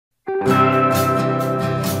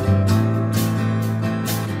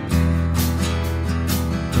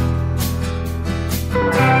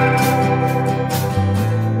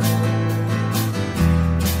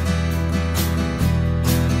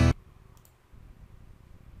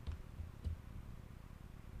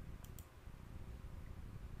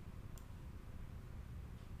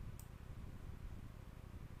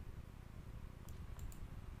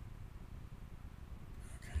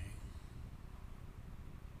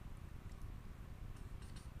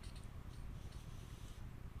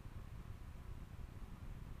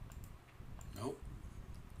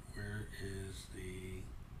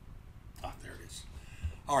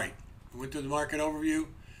All right, we went to the market overview.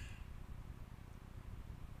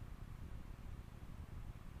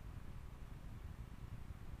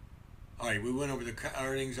 All right, we went over the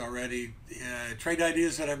earnings already. Trade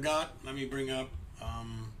ideas that I've got. Let me bring up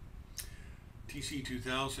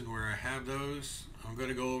TC2000 where I have those. I'm going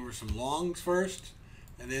to go over some longs first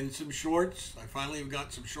and then some shorts. I finally have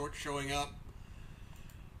got some shorts showing up.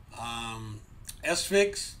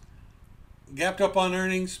 SFIX gapped up on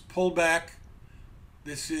earnings, pulled back.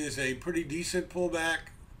 This is a pretty decent pullback.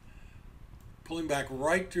 Pulling back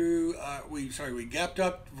right through, we gapped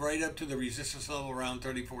up right up to the resistance level around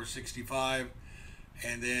 34.65,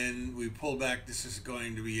 and then we pulled back. This is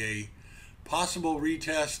going to be a possible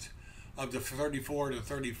retest of the 34 to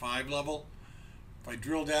 35 level. If I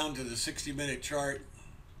drill down to the 60-minute chart,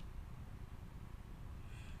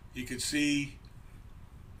 you can see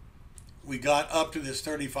we got up to this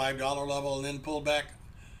 $35 level and then pulled back.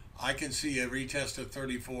 I can see a retest of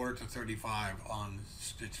 34 to 35 on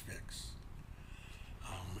Stitch Fix.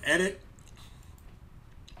 Edit,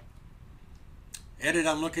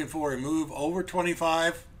 I'm looking for a move over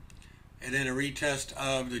 25 and then a retest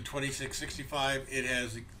of the 26.65. It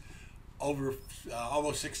has over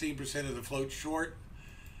almost 16% of the float short,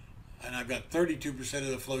 and I've got 32% of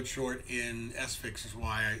the float short in SFIX. Is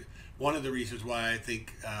one of the reasons why I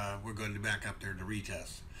think we're going to back up there to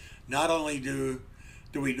retest. Not only do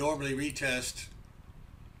we normally retest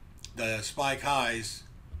the spike highs.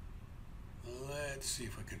 Let's see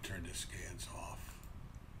if we can turn the scans off.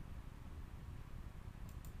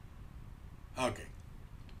 Okay.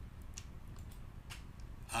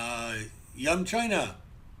 Yum China.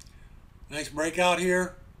 Nice breakout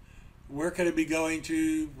here. Where could it be going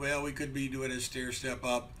to? Well, we could be doing a stair step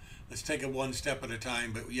up. Let's take it one step at a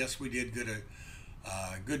time. But yes, we did get a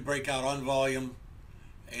good breakout on volume.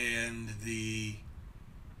 And the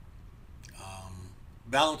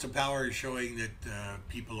balance of power is showing that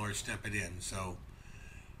people are stepping in. So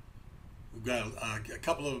we've got a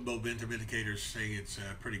couple of momentum indicators saying it's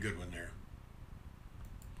a pretty good one there.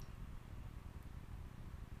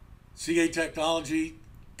 CA Technology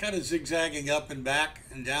kind of zigzagging up and back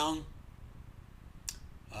and down.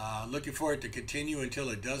 Looking for it to continue until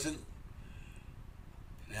it doesn't.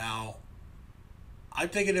 Now, I'm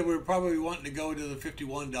thinking that we're probably wanting to go to the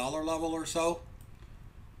 $51 level or so.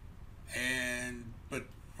 But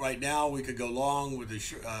right now we could go long with a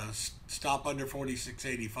stop under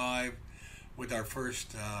 46.85 with our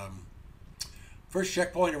first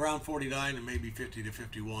checkpoint around 49 and maybe 50 to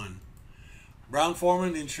 51.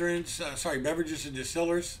 Brown-Forman Insurance, Beverages and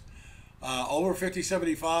Distillers, over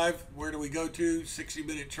 50.75. Where do we go to?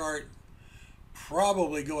 60-minute chart.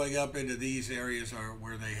 Probably going up into these areas are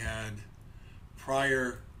where they had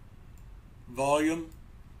prior volume,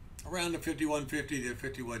 around the 51.50 to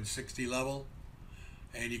 51.60 level.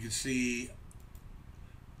 And you can see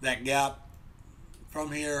that gap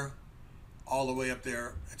from here all the way up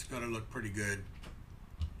there. It's going to look pretty good.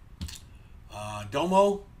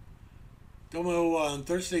 Domo on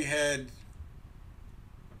Thursday had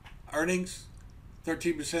earnings,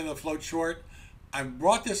 13% of float short. I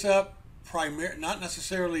brought this up not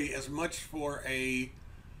necessarily as much for a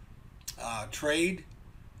trade,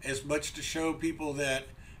 as much to show people that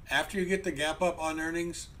after you get the gap up on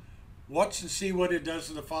earnings, watch and see what it does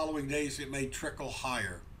in the following days. It may trickle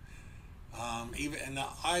higher. I'm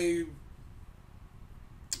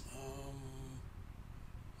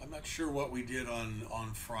not sure what we did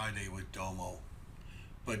on Friday with Domo,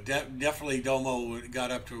 but definitely Domo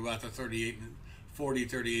got up to about the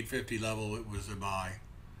 38.50 level. It was a buy.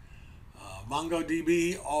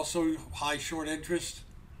 MongoDB also high short interest,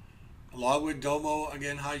 along with Domo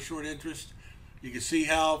again high short interest. You can see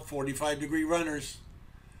how 45-degree runners.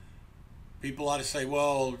 People ought to say,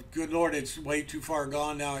 well, good Lord, it's way too far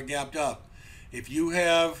gone now, it gapped up. If you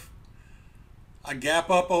have a gap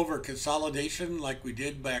up over consolidation like we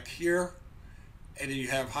did back here, and then you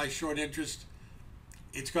have high short interest,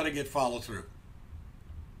 it's going to get follow through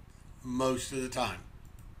most of the time.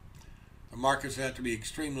 The markets have to be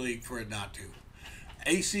extremely for it not to.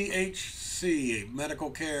 ACHC, Medical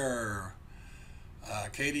Care,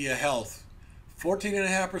 Acadia Health,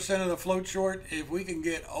 14.5% of the float short. If we can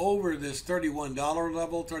get over this $31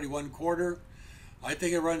 level, 31.25, I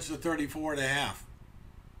think it runs to 34.5.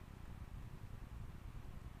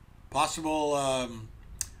 Possible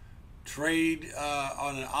trade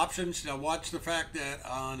on an options. Now watch the fact that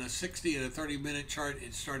on a 60 and a 30-minute chart,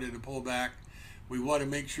 it started to pull back. We want to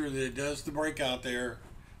make sure that it does the breakout there,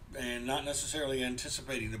 and not necessarily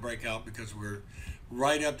anticipating the breakout because we're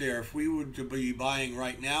right up there. If we were to be buying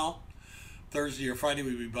right now, Thursday or Friday,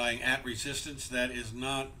 we'd be buying at resistance. That is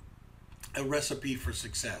not a recipe for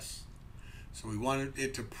success. So we wanted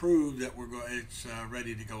it to prove that it's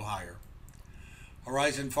ready to go higher.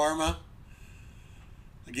 Horizon Pharma.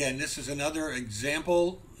 Again, this is another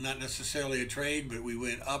example, not necessarily a trade, but we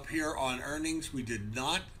went up here on earnings. We did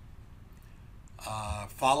not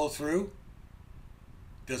follow through.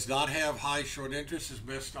 Does not have high short interest as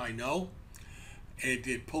best I know.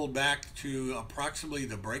 It pulled back to approximately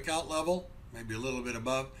the breakout level, maybe a little bit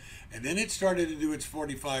above, and then it started to do its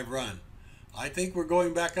 45 run. I think we're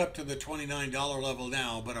going back up to the $29 level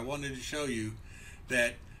now, but I wanted to show you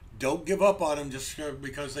that don't give up on them just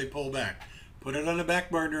because they pull back. Put it on the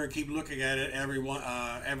back burner and keep looking at it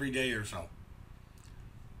every day or so.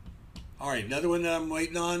 All right, another one that I'm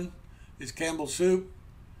waiting on is Campbell Soup.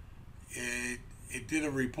 It did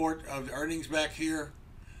a report of the earnings back here.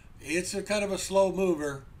 It's a kind of a slow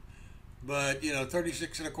mover, but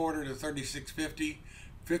 36 and a quarter to 36.50.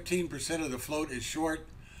 15% of the float is short.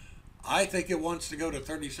 I think it wants to go to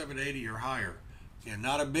 37.80 or higher. Yeah,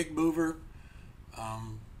 not a big mover.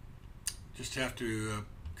 Just have to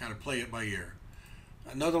kind of play it by ear.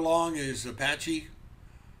 Another long is Apache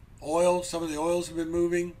oil. Some of the oils have been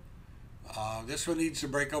moving. This one needs to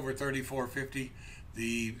break over 34.50.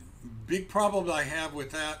 The big problem I have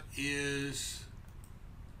with that is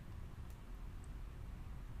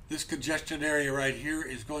this congestion area right here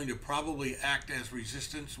is going to probably act as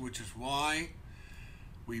resistance, which is why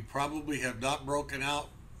we probably have not broken out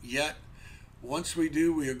yet. Once we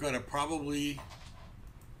do, we are going to probably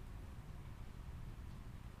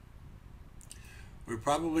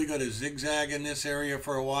going to zigzag in this area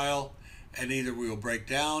for a while, and either we'll break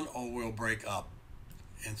down or we'll break up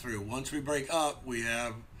and through. Once we break up, we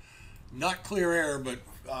have not clear air, but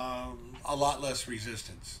a lot less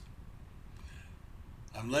resistance.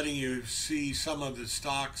 I'm letting you see some of the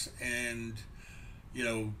stocks, and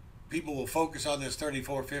people will focus on this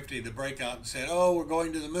 34.50, the breakout, and say, oh, we're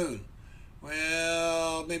going to the moon.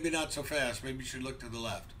 Well, maybe not so fast. Maybe you should look to the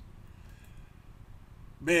left.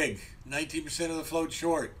 Big, 19% of the float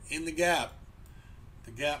short in the gap.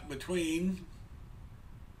 The gap between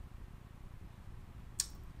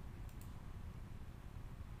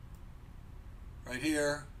right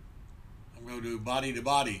here, I'm going to do body to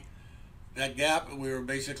body. That gap, we were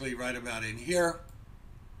basically right about in here.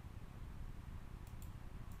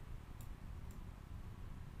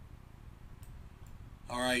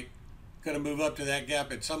 All right, going to move up to that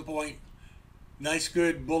gap at some point. Nice,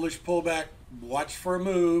 good bullish pullback. Watch for a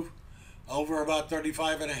move over about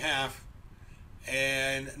 35 and a half.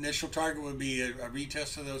 And initial target would be a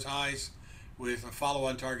retest of those highs with a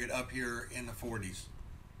follow-on target up here in the 40s.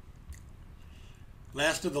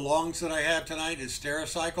 Last of the longs that I have tonight is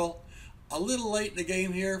Stericycle. A little late in the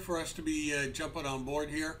game here for us to be jumping on board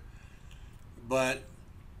here. But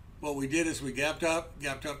what we did is we gapped up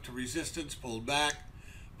to resistance, pulled back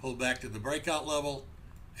to the breakout level,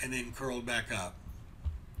 and then curled back up.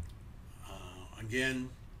 Again,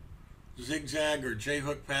 zigzag or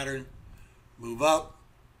J-hook pattern. Move up,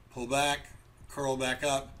 pull back, curl back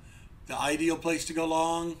up. The ideal place to go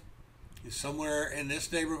long is somewhere in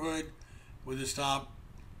this neighborhood with a stop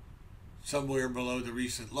somewhere below the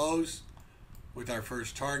recent lows, with our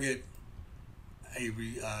first target a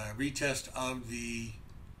retest of the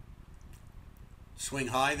swing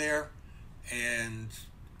high there, and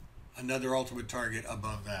another ultimate target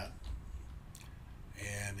above that.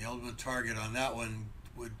 And the ultimate target on that one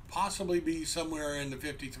would possibly be somewhere in the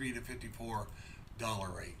 $53 to $54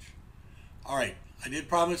 range. All right, I did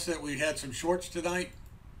promise that we had some shorts tonight.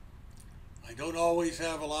 I don't always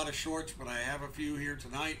have a lot of shorts, but I have a few here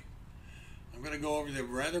tonight. I'm going to go over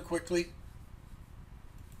them rather quickly.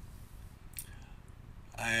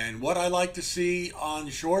 And what I like to see on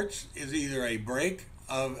shorts is either a break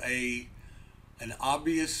of an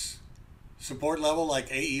obvious support level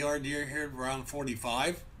like AER here around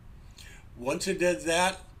 45. Once it does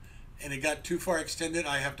that and it got too far extended,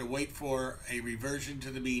 I have to wait for a reversion to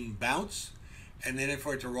the mean bounce, and then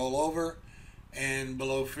for it to roll over, and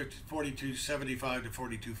below 42.75 to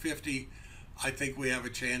 42.50, I think we have a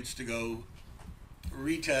chance to go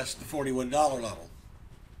retest the $41 level.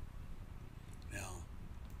 Now,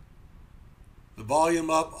 the volume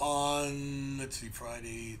up on, let's see,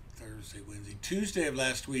 Friday, Thursday, Wednesday, Tuesday of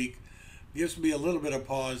last week gives me a little bit of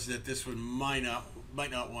pause that this one might not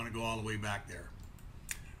want to go all the way back there.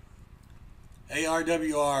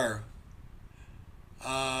 ARWR.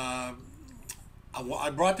 I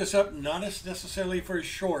brought this up not as necessarily for a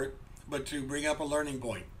short, but to bring up a learning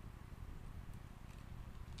point.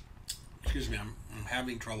 Excuse me, I'm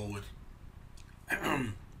having trouble with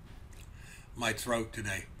my throat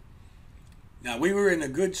today. Now, we were in a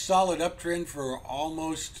good solid uptrend for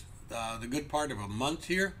almost the good part of a month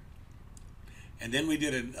here, and then we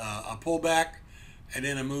did a pullback and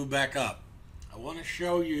then a move back up. I want to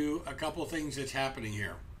show you a couple of things that's happening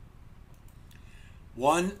here.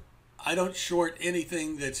 One, I don't short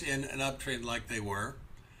anything that's in an uptrend like they were.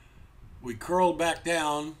 We curled back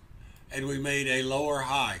down and we made a lower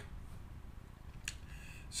high.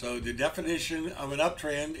 So the definition of an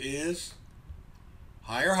uptrend is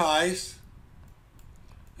higher highs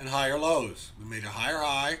and higher lows. We made a higher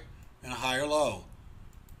high and a higher low.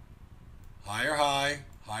 Higher high,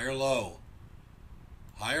 higher low.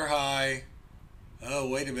 Higher high. Oh,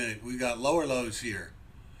 wait a minute. We got lower lows here.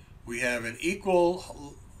 We have an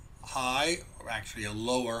equal high, or actually a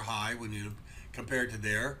lower high when you compare it to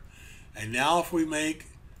there. And now if we make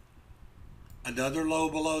another low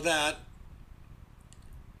below that,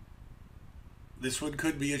 this one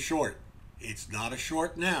could be a short. It's not a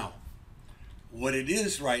short now. What it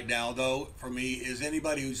is right now, though, for me, is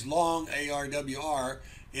anybody who's long ARWR,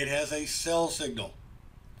 it has a sell signal.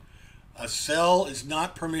 A sell is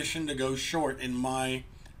not permission to go short in my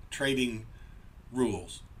trading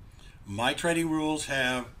rules. My trading rules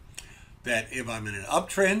have that if I'm in an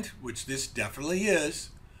uptrend, which this definitely is,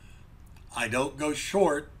 I don't go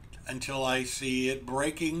short until I see it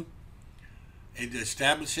breaking and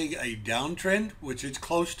establishing a downtrend, which it's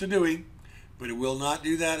close to doing, but it will not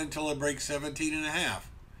do that until it breaks 17.5.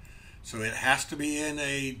 So it has to be in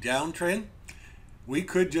a downtrend. We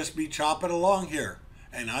could just be chopping along here,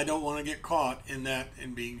 and I don't want to get caught in that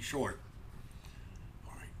and being short.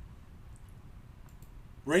 All right.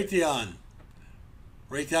 Raytheon.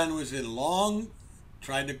 Raytheon was in long,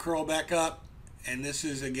 tried to curl back up, and this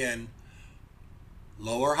is again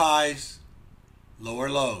lower highs, lower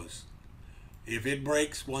lows. If it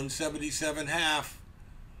breaks 177.5,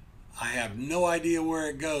 I have no idea where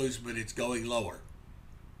it goes, but it's going lower.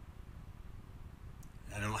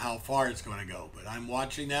 I don't know how far it's going to go, but I'm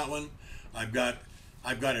watching that one. I've got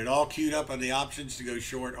it all queued up on the options to go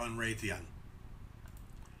short on Raytheon.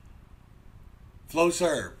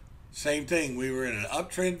 Flowserve, same thing. We were in an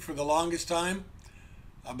uptrend for the longest time.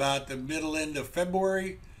 About the middle end of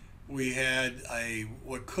February, we had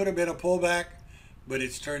what could have been a pullback, but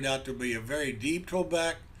it's turned out to be a very deep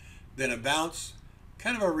pullback, then a bounce,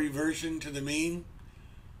 kind of a reversion to the mean.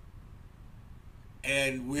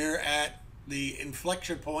 And we're at the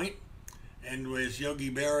inflection point. And as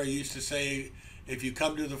Yogi Berra used to say, if you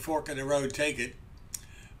come to the fork in the road, take it.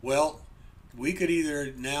 Well, we could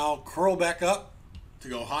either now curl back up to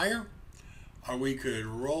go higher, or we could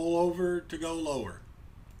roll over to go lower.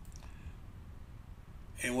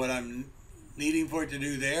 And what I'm needing for it to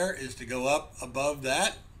do there is to go up above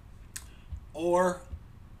that, or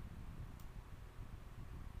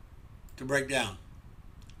to break down.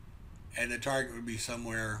 And the target would be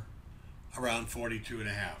somewhere around 42.5.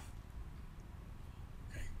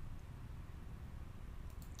 Okay.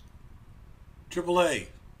 AAA,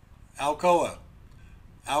 Alcoa.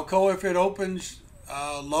 Alcoa, if it opens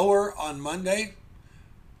lower on Monday,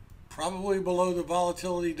 probably below the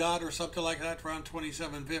volatility dot or something like that, around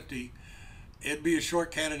 27.50, it'd be a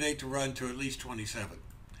short candidate to run to at least 27,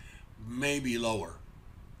 maybe lower.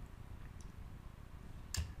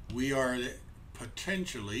 We are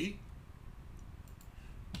potentially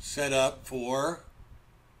set up for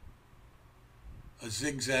a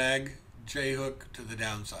zigzag J-hook to the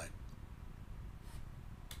downside.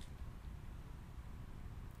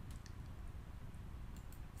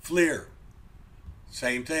 FLIR,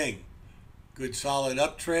 same thing. Good solid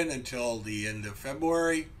uptrend until the end of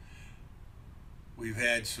February. We've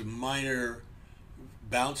had some minor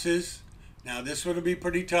bounces. Now this one will be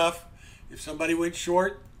pretty tough. If somebody went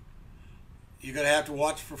short, you're going to have to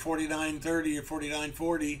watch for 49.30 or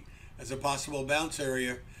 49.40 as a possible bounce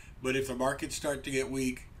area. But if the markets start to get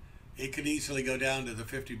weak, it could easily go down to the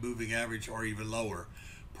 50 moving average or even lower.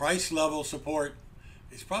 Price level support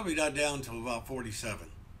is probably not down until about 47.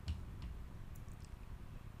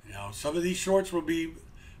 Now, some of these shorts will be,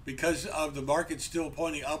 because of the market still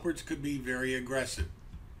pointing upwards, could be very aggressive.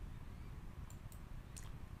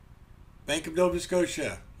 Bank of Nova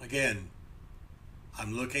Scotia, again,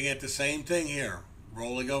 I'm looking at the same thing here.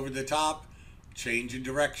 Rolling over the top, change in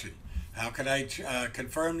direction. How can I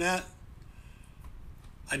confirm that?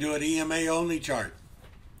 I do an EMA only chart.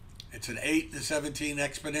 It's an 8 to 17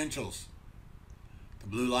 exponentials. The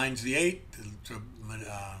blue line's the 8, the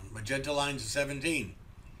magenta line's the 17.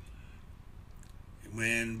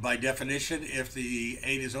 When, by definition, if the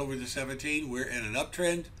 8 is over the 17, we're in an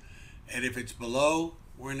uptrend, and if it's below,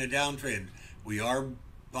 we're in a downtrend. We are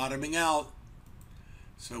bottoming out,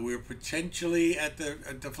 so we're potentially at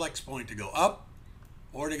the flex point to go up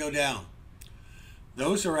or to go down.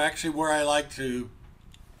 Those are actually where I like to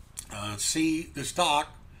see the stock.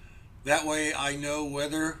 That way I know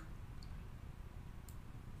whether,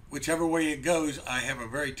 whichever way it goes, I have a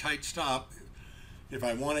very tight stop. If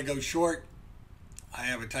I want to go short, I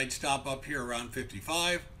have a tight stop up here around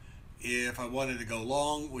 55. If I wanted to go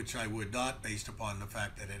long, which I would not based upon the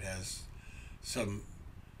fact that it has some,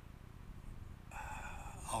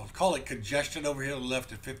 I'll call it congestion over here to the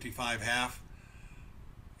left at 55 half.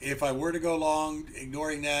 If I were to go long,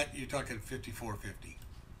 ignoring that, you're talking 54.50.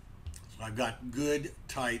 So I've got good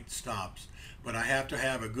tight stops, but I have to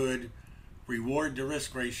have a good reward to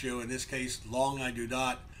risk ratio. In this case, long I do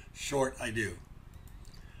not, short I do.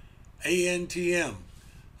 ANTM.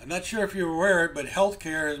 I'm not sure if you're aware, but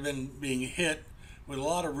healthcare has been being hit with a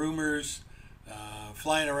lot of rumors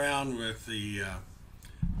flying around with the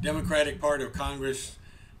Democratic part of Congress,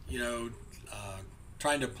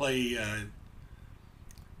 trying to play,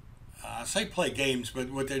 I say play games, but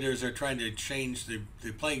what they do is they're trying to change the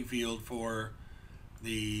playing field for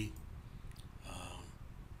the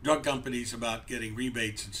drug companies about getting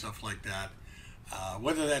rebates and stuff like that.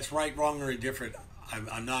 Whether that's right, wrong, or indifferent,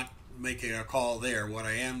 I'm not making a call there. What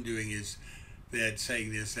I am doing is that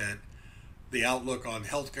saying this, that the outlook on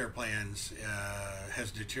healthcare plans has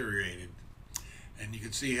deteriorated. And you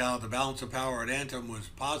can see how the balance of power at Anthem was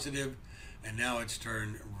positive, and now it's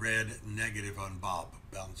turned red negative on Bob,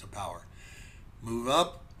 balance of power. Move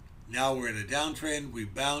up. Now we're in a downtrend. We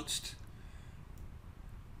bounced.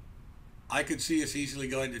 I could see us easily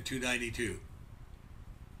going to 292.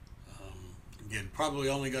 Again, probably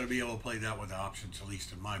only going to be able to play that with options, at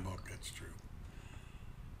least in my book, that's true.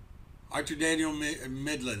 Archer Daniel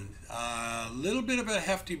Midland, a little bit of a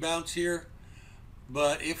hefty bounce here,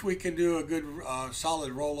 but if we can do a good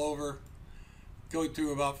solid rollover, going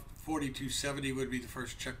through about 42.70 would be the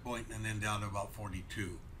first checkpoint, and then down to about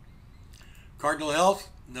 42. Cardinal Health,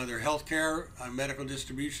 another healthcare medical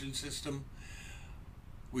distribution system.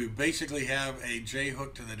 We basically have a J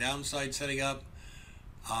hook to the downside setting up.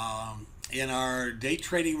 In our day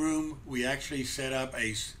trading room, we actually set up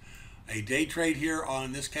a day trade here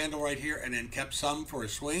on this candle right here, and then kept some for a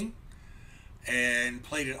swing and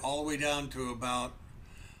played it all the way down to about,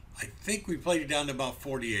 I think we played it down to about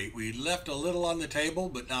 48. We left a little on the table,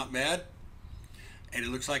 but not bad. And it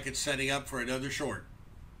looks like it's setting up for another short.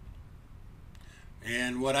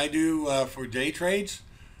 And what I do for day trades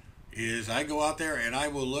is I go out there and I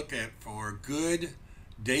will look at for good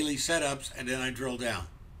daily setups, and then I drill down.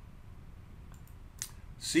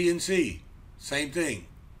 CNC, same thing.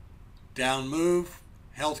 Down move,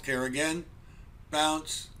 healthcare again,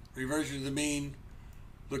 bounce, reversion to the mean.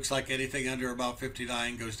 Looks like anything under about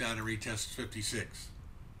 59 goes down and retests 56.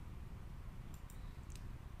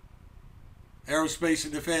 Aerospace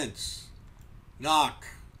and defense, knock.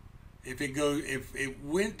 If it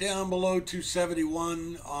went down below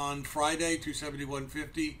 271 on Friday,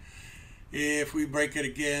 271.50. If we break it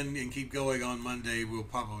again and keep going on Monday, we'll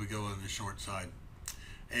probably go on the short side,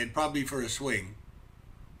 and probably for a swing.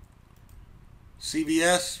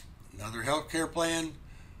 CVS, another healthcare plan,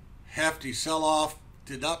 hefty sell-off,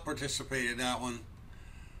 did not participate in that one.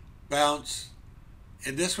 Bounce.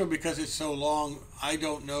 And this one, because it's so long, I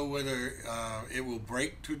don't know whether it will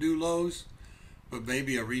break to new lows, but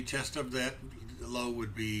maybe a retest of that low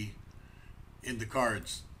would be in the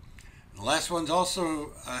cards. The last one's also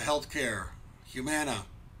healthcare, Humana.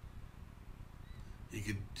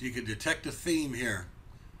 You could detect a theme here.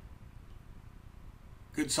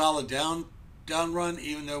 Good solid down run,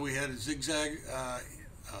 even though we had a zigzag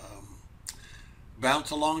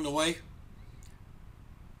bounce along the way.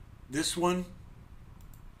 This one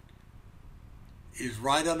is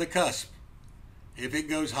right on the cusp. If it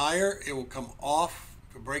goes higher, it will come off.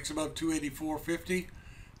 If it breaks above 284.50,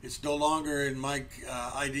 it's no longer in my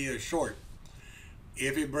idea short.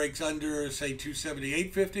 If it breaks under, say,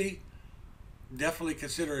 278.50, definitely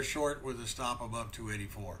consider a short with a stop above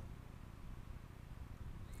 284.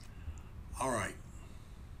 All right.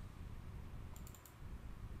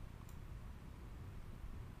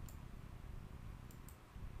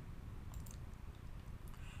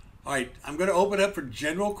 All right, I'm going to open up for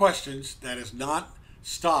general questions. That is not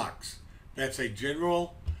stocks. That's a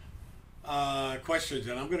general questions.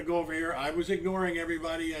 And I'm going to go over here. I was ignoring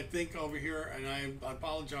everybody, I think, over here, and I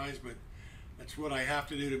apologize, but that's what I have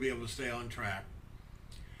to do to be able to stay on track.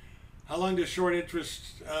 How long does short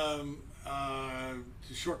interest,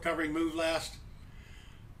 short covering move last?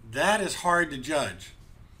 That is hard to judge.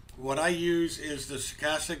 What I use is the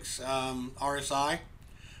Stochastics RSI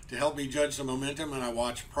to help me judge the momentum, and I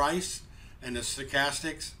watch price and the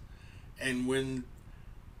stochastics, and when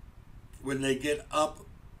they get up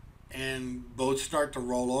and both start to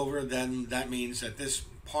roll over, then that means that this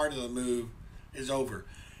part of the move is over.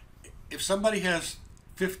 If somebody has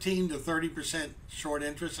 15 to 30% short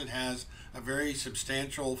interest and has a very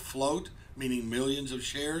substantial float, meaning millions of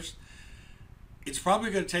shares, it's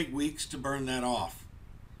probably going to take weeks to burn that off.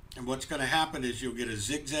 And what's going to happen is you'll get a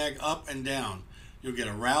zigzag up and down. You'll get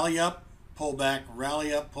a rally up, pull back,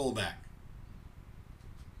 rally up, pull back.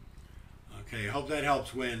 Okay, I hope that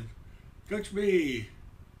helps, Win. Coach B,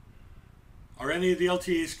 are any of the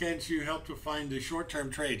LTA scans you help to find the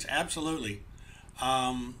short-term trades? Absolutely.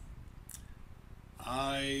 Let's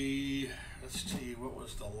see, what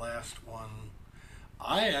was the last one?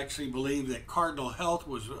 I actually believe that Cardinal Health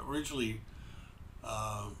was originally,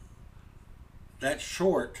 that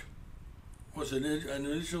short was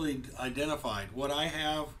initially identified. What I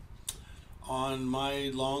have on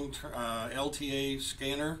my long-term LTA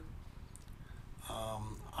scanner,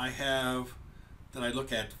 I have that I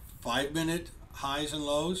look at 5-minute highs and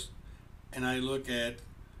lows, and I look at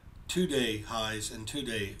 2-day highs and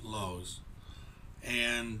 2-day lows.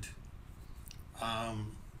 And I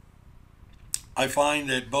find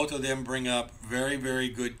that both of them bring up very, very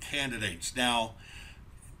good candidates. Now,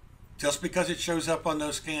 just because it shows up on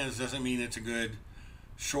those scans doesn't mean it's a good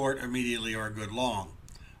short immediately or a good long.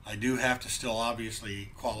 I do have to still obviously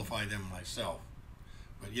qualify them myself.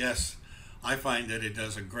 But yes, I find that it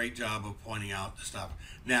does a great job of pointing out the stuff.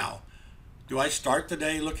 Now, do I start the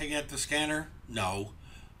day looking at the scanner? No.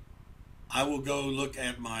 I will go look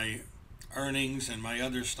at my earnings and my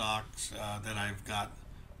other stocks that I've got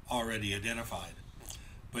already identified.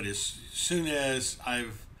 But as soon as I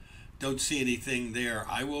don't see anything there,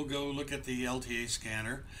 I will go look at the LTA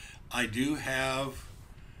scanner. I do have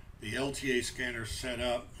the LTA scanner set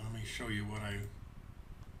up. Let me show you what I'm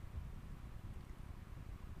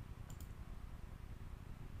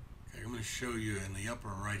going to show you in the upper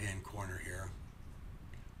right hand corner here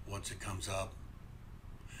once it comes up.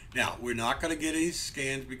 Now, we're not going to get any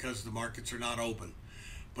scans because the markets are not open.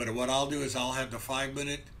 But what I'll do is I'll have the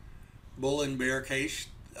 5-minute bull and bear case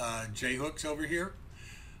J-hooks over here.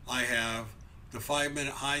 I have the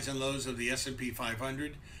 5-minute highs and lows of the S&P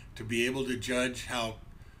 500 to be able to judge how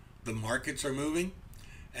the markets are moving.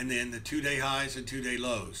 And then the 2-day highs and 2-day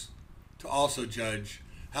lows to also judge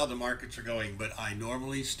how the markets are going. But I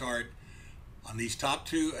normally start on these top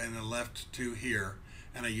two and the left two here,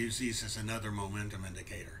 and I use these as another momentum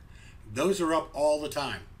indicator. Those are up all the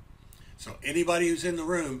time. So anybody who's in the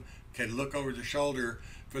room can look over the shoulder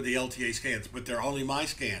for the LTA scans, but they're only my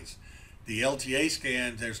scans. The LTA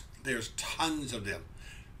scans, there's tons of them.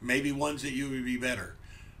 Maybe ones that you would be better.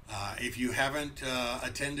 If you haven't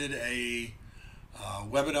attended a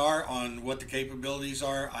webinar on what the capabilities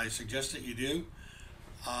are, I suggest that you do.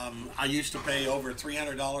 I used to pay over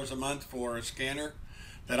 $300 a month for a scanner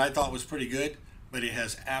that I thought was pretty good, but it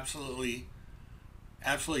has absolutely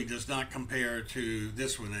does not compare to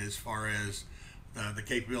this one as far as the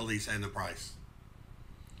capabilities and the price.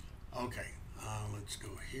 Okay, let's go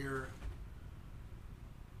here.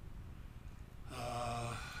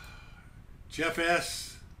 Jeff S.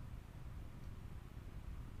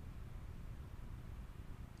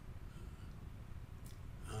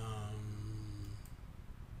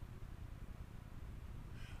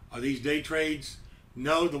 Are these day trades?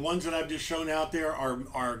 No, the ones that I've just shown out there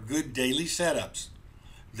are good daily setups.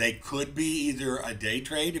 They could be either a day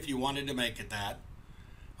trade if you wanted to make it that,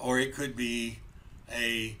 or it could be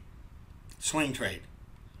a swing trade.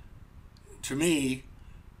 To me,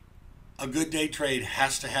 a good day trade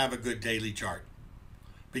has to have a good daily chart.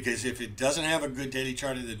 Because if it doesn't have a good daily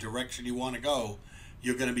chart in the direction you want to go,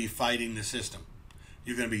 you're going to be fighting the system.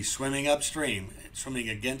 You're going to be swimming upstream, swimming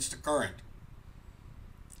against the current,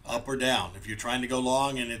 up or down. If you're trying to go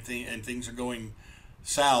long and things are going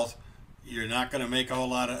south, you're not going to make a whole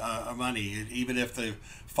lot of money. Even if the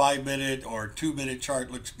 5-minute or 2-minute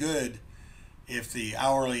chart looks good, if the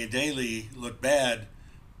hourly and daily look bad,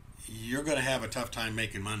 you're going to have a tough time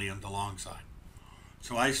making money on the long side.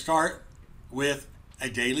 So I start with a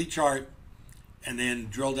daily chart and then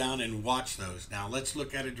drill down and watch those. Now let's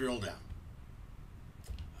look at a drill down.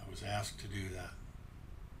 I was asked to do that.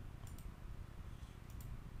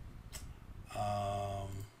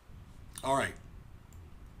 All right.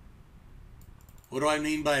 What do I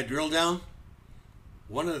mean by a drill down?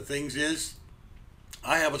 One of the things is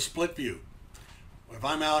I have a split view. If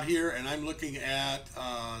I'm out here and I'm looking at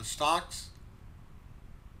stocks,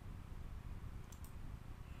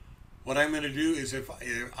 what I'm going to do is if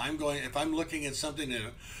I'm looking at something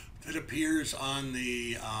that appears on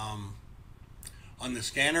the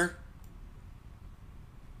scanner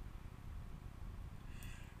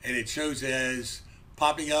and it shows as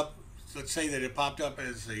popping up let's say that it popped up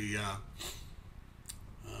as a,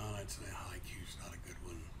 let's say high Q's not a good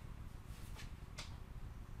one.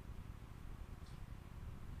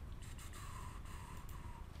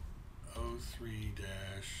 O3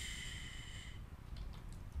 dash.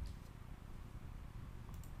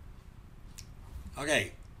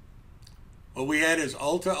 Okay. What we had is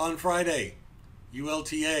Ulta on Friday,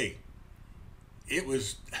 ULTA. It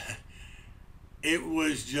was it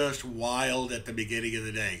was just wild at the beginning of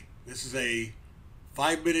the day. This is a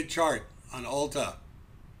 5-minute chart on Ulta.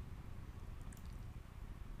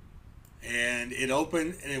 And it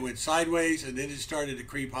opened and it went sideways and then it started to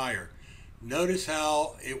creep higher. Notice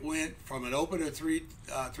how it went from an open of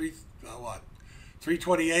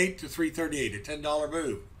 328 to 338, a $10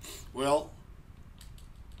 move. Well,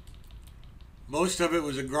 most of it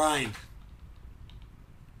was a grind.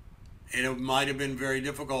 And it might have been very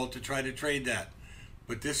difficult to try to trade that.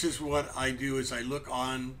 But this is what I do is I look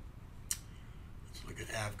on, let's look at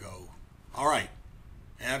Avgo. All right,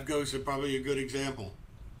 Avgo is probably a good example.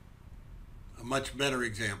 A much better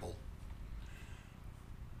example.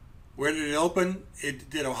 Where did it open? It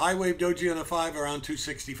did a high wave doji on a 5 around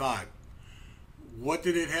 265. What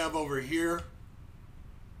did it have over here?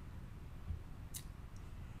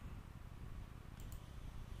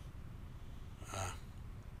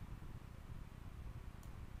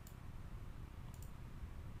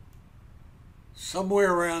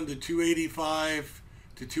 Somewhere around the 285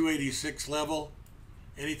 to 286 level.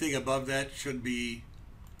 Anything above that should be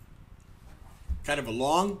kind of a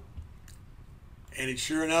long. And it,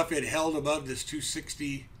 sure enough, it held above this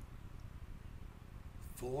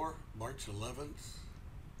 264, March 11th.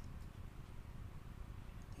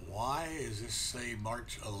 Why does this say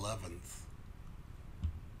March 11th?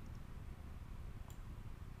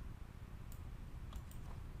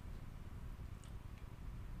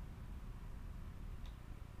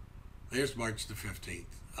 There's March the 15th.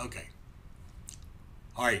 Okay.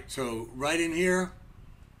 All right, so right in here,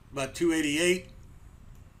 about 288,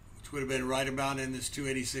 which would have been right about in this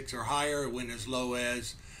 286 or higher. It went as low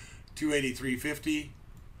as 283.50.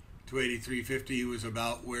 283.50 was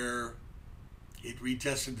about where it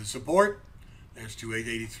retested the support. There's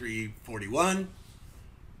 283.41.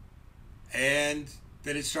 And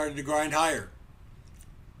then it started to grind higher.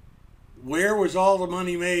 Where was all the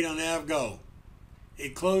money made on Avgo?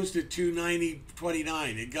 It closed at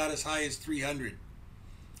 290.29. It got as high as 300.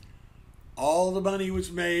 All the money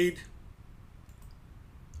was made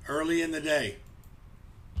early in the day.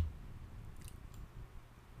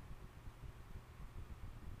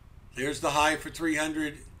 There's the high for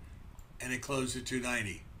 300 and it closed at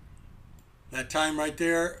 290. That time right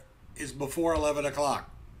there is before 11 o'clock.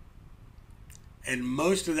 And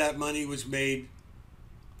most of that money was made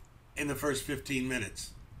in the first 15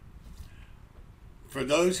 minutes. For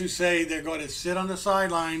those who say they're going to sit on the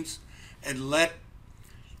sidelines and let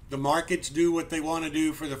the markets do what they want to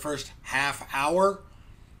do for the first half hour,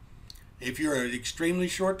 if you're an extremely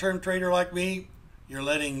short-term trader like me, you're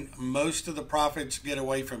letting most of the profits get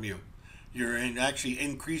away from you. You're actually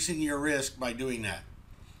increasing your risk by doing that.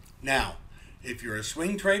 Now, if you're a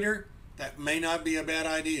swing trader, that may not be a bad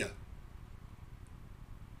idea.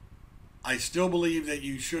 I still believe that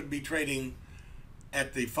you should be trading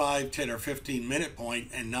at the 5, 10, or 15 minute point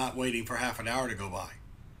and not waiting for half an hour to go by.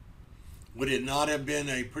 Would it not have been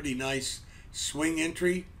a pretty nice swing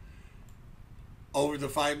entry over the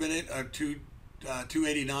 5 minute of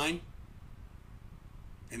 289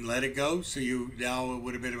 and let it go? So you now it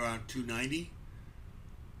would have been around 290.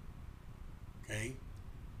 Okay,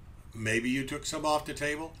 maybe you took some off the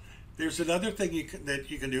table. There's another thing that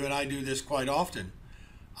you can do, and I do this quite often.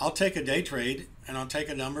 I'll take a day trade and I'll take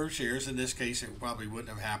a number of shares. In this case, it probably wouldn't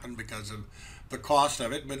have happened because of the cost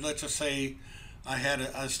of it. But let's just say I had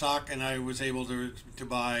a stock and I was able to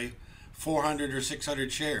buy 400 or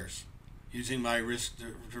 600 shares using my risk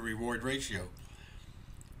to reward ratio.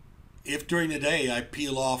 If during the day I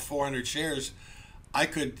peel off 400 shares, I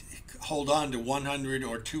could hold on to 100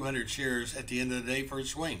 or 200 shares at the end of the day for a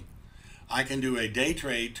swing. I can do a day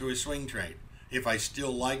trade to a swing trade if I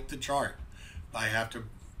still like the chart. I have to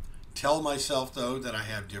tell myself, though, that I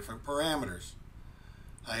have different parameters.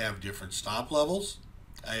 I have different stop levels.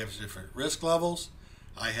 I have different risk levels.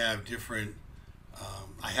 I have different,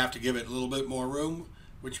 I have to give it a little bit more room,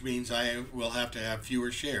 which means I will have to have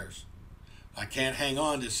fewer shares. I can't hang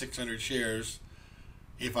on to 600 shares.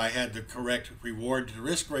 If I had the correct reward to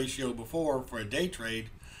risk ratio before for a day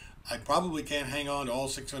trade, I probably can't hang on to all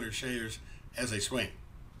 600 shares as a swing.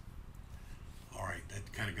 All right,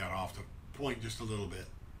 that kind of got off the point just a little bit.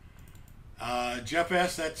 Jeff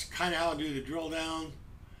S., that's kind of how I do the drill down.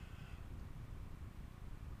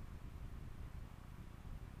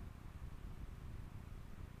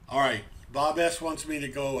 All right. Bob S. wants me to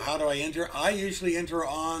go, how do I enter? I usually enter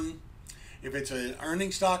on, if it's an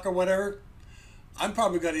earning stock or whatever, I'm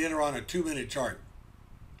probably going to enter on a 2-minute chart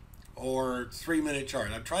or 3-minute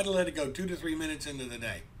chart. I try to let it go 2 to 3 minutes into the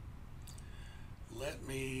day. Let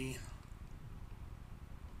me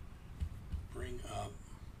bring up.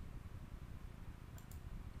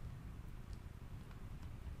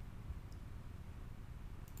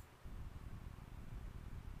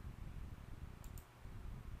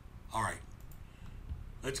 All right.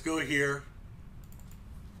 Let's go here.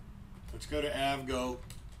 Let's go to AvGo.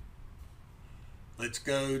 Let's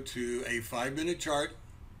go to a 5-minute chart.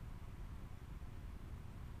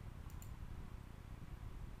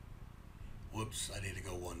 Whoops, I need to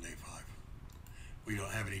go 1 day 5. We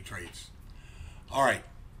don't have any trades. All right.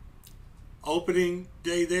 Opening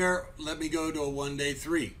day there, let me go to a 1 day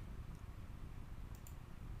 3.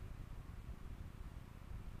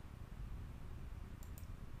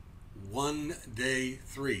 One day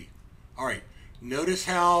 3. All right. Notice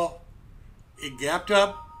how it gapped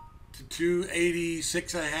up to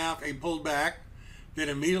 286.5 and pulled back, then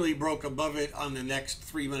immediately broke above it on the next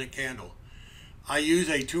 3-minute candle. I use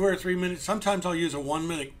a 2 or 3 minute. Sometimes I'll use a 1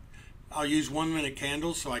 minute. I'll use 1 minute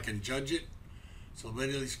candles so I can judge it. So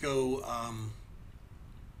let's go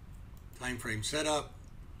time frame setup,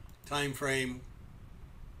 time frame.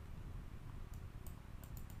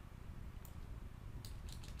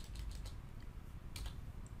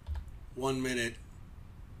 One minute.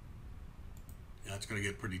 Yeah, it's going to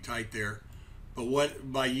get pretty tight there.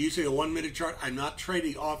 But by using a 1 minute chart, I'm not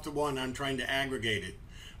trading off the one. I'm trying to aggregate it.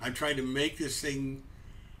 I'm trying to make this thing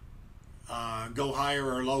go higher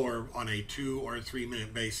or lower on a 2 or 3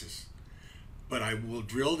 minute basis. But I will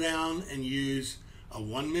drill down and use a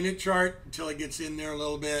 1 minute chart until it gets in there a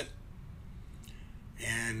little bit.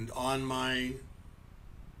 And on my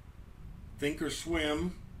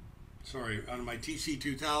Thinkorswim, on my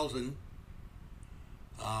TC2000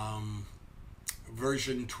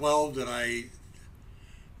 version 12 that I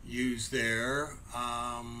use there,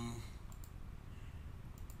 I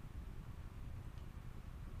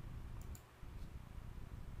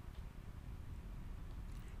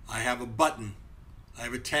have a button. I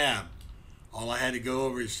have a tab. All I had to go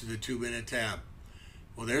over is to the 2-minute tab.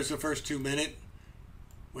 Well, there's the first 2 minute.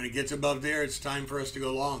 When it gets above there, it's time for us to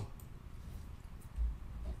go long.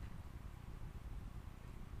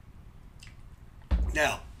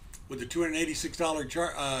 Now, with the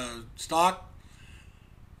 $286 stock,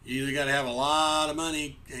 you either got to have a lot of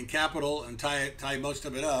money and capital and tie most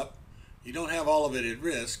of it up. You don't have all of it at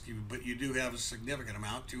risk, but you do have a significant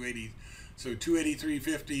amount. 280, so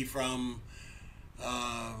 283.50 from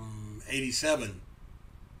 87.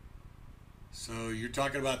 So you're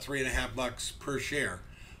talking about $3.50 per share.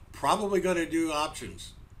 Probably going to do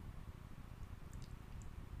options.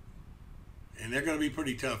 And they're going to be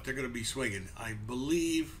pretty tough. They're going to be swinging. I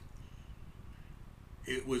believe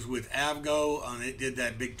it was with AvGo, and it did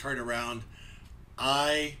that big turnaround.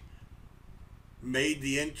 I made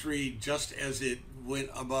the entry just as it went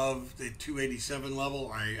above the 287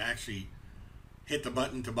 level. I actually hit the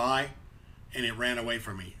button to buy, and it ran away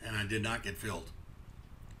from me, and I did not get filled.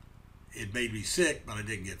 It made me sick, but I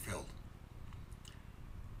didn't get filled.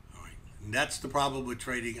 All right. And that's the problem with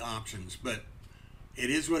trading options, but it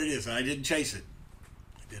is what it is. I didn't chase it.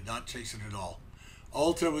 I did not chase it at all.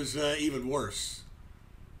 Ulta was even worse.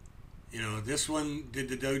 You know, this one did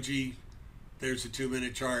the doji. There's the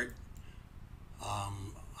 2-minute chart.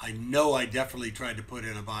 I know I definitely tried to put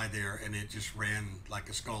in a buy there, and it just ran like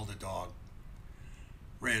a scalded dog.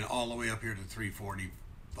 Ran all the way up here to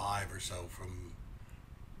 345 or so from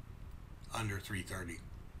under 330.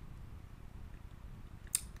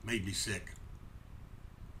 Made me sick.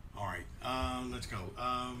 All right, let's go.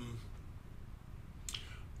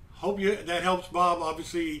 Hope that helps, Bob.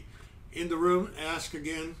 Obviously, in the room, ask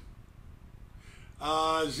again.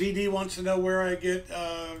 ZD wants to know where I get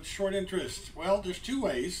short interest. Well, there's 2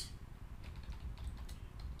 ways.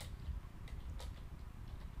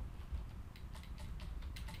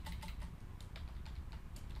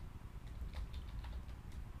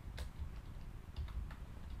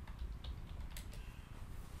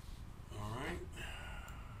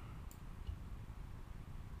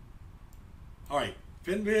 All right,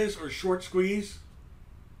 FinViz or short squeeze.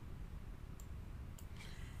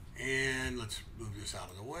 And let's move this out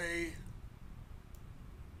of the way.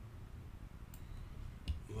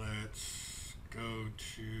 Let's go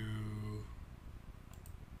to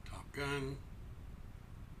Top Gun.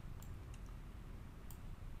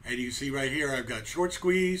 And you see right here, I've got short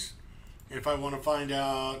squeeze. If I want to find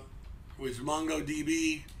out with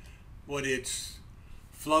MongoDB what its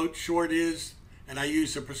float short is, and I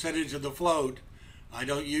use the percentage of the float. I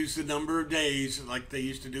don't use the number of days like they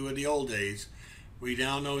used to do in the old days. We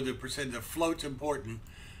now know the percent. The float's important.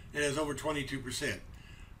 It has over 22%.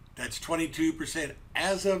 That's 22%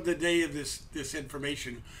 as of the day of this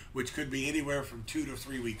information, which could be anywhere from 2 to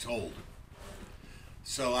 3 weeks old.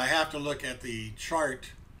 So I have to look at the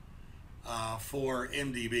chart for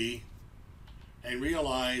MDB and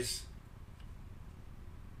realize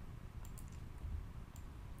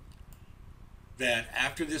that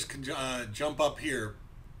after this jump up here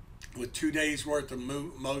with 2 days worth of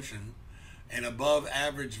motion and above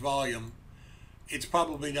average volume, it's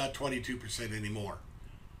probably not 22% anymore.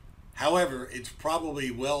 However, it's probably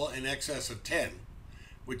well in excess of 10,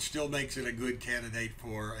 which still makes it a good candidate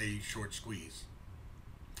for a short squeeze.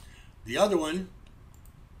 The other one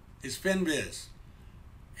is FinViz.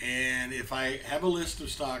 And if I have a list of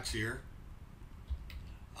stocks here,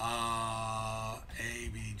 ABGO,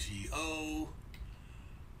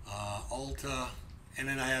 Ulta, and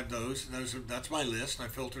then I have that's my list. I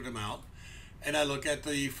filtered them out. And I look at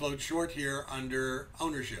the float short here under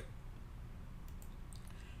ownership.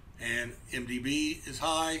 And MDB is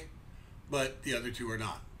high, but the other two are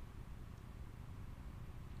not.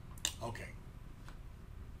 Okay.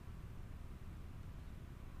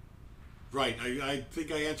 Right, I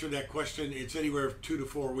think I answered that question. It's anywhere 2 to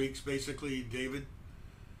 4 weeks, basically, David.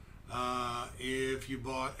 If you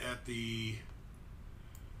bought at the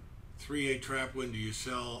 3-8 trap, when do you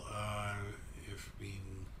sell?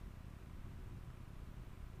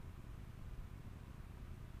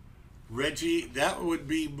 Reggie, that would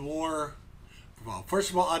be more. Well, first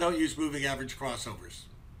of all, I don't use moving average crossovers,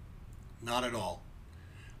 not at all.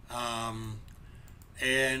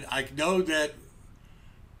 And I know that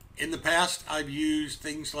in the past I've used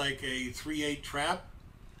things like a 3-8 trap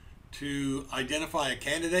to identify a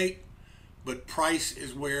candidate, but price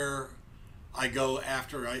is where I go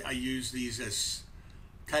after. I use these as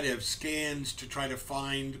kind of scans to try to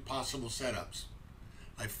find possible setups.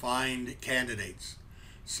 I find candidates.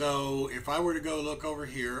 So if I were to go look over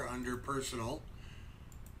here under personal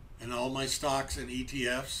and all my stocks and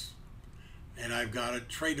ETFs, and I've got a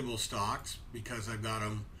tradable stocks because I've got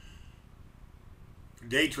them for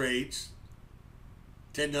day trades,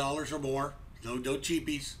 $10 or more, no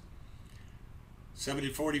cheapies,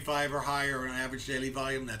 70-45 or higher on average daily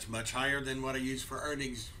volume. That's much higher than what I use for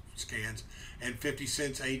earnings scans, and 50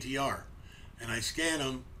 cents ATR. And I scan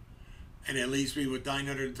them, and it leaves me with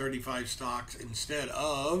 935 stocks instead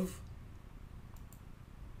of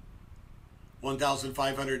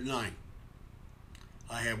 1,509.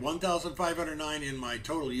 I have 1,509 in my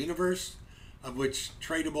total universe, of which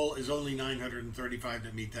tradable is only 935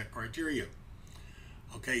 that meet that criteria.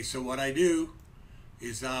 Okay, so what I do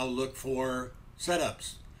is I'll look for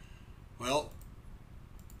setups. Well,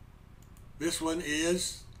 this one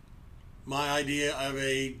is my idea of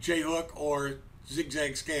a J-hook or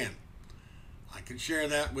zigzag scan. I can share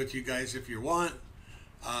that with you guys if you want,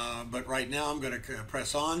 but right now I'm going to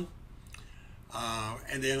press on,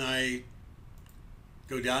 and then I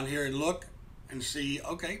go down here and look and see,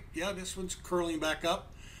 okay, yeah, this one's curling back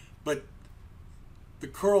up, but the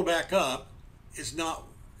curl back up is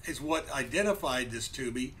what identified this to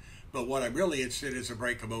me, but what I'm really interested in is a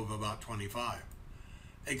break above about 25.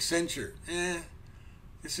 Accenture,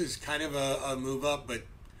 this is kind of a move up, but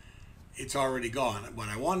it's already gone. What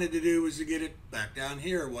I wanted to do was to get it back down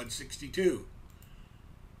here, 162.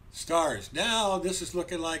 Stars. Now this is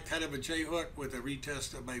looking like kind of a J-hook with a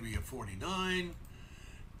retest of maybe a 49.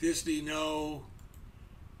 Disney, no.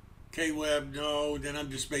 K-Web, no. Then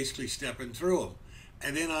I'm just basically stepping through them.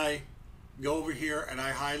 And then I go over here and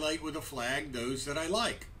I highlight with a flag those that I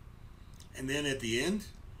like. And then at the end,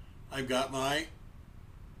 I've got my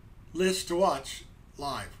list to watch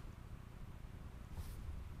live.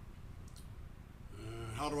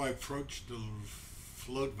 How do I approach the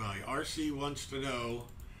float value? RC wants to know,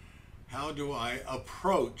 how do I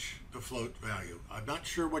approach the float value? I'm not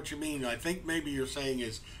sure what you mean. I think maybe you're saying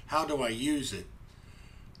is, how do I use it?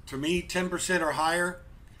 To me, 10% or higher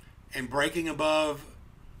and breaking above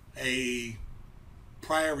a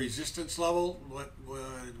prior resistance level, what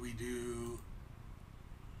would we do?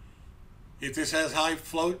 If this has high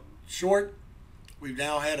float short, we've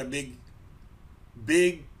now had a big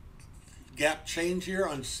gap change here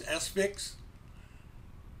on SVIX.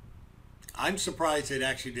 I'm surprised it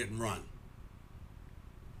actually didn't run.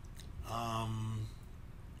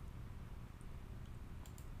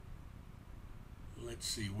 Let's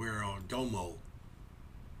see, where on Domo.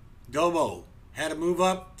 Domo had a move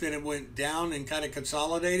up, then it went down and kind of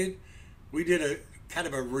consolidated. We did a kind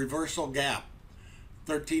of a reversal gap.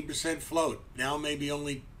 13% float. Now maybe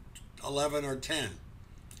only 11 or 10.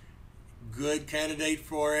 Good candidate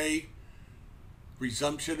for a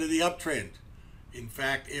resumption of the uptrend. In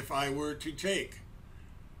fact, if I were to take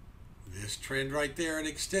this trend right there and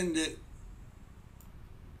extend it,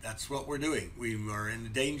 that's what we're doing. We are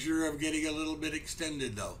in danger of getting a little bit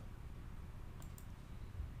extended though.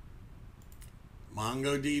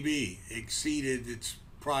 MongoDB exceeded its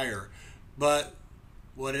prior, but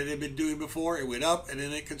what it had been doing before, it went up and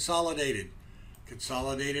then it consolidated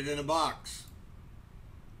in a box.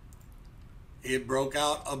 It broke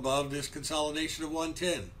out above this consolidation of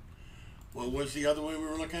 110. What was the other one we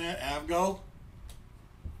were looking at? Avgo.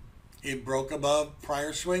 It broke above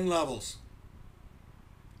prior swing levels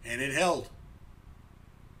and it held.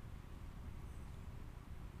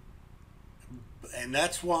 And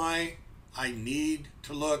that's why I need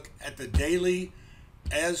to look at the daily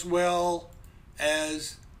as well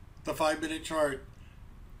as the 5-minute chart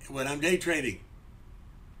when I'm day trading.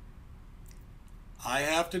 I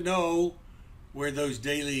have to know where those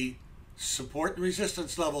daily support and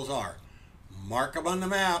resistance levels are. Mark them on the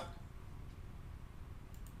map.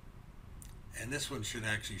 And this one should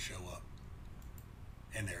actually show up.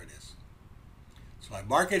 And there it is. So I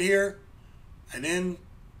mark it here, and then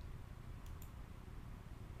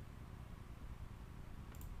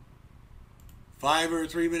five or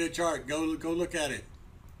 3-minute chart. Go look at it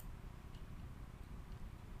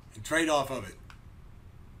and trade off of it.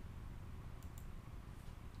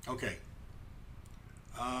 Okay.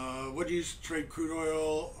 What do you trade crude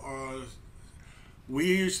oil? We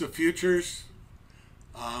use the futures.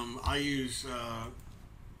 I use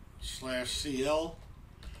 /CL.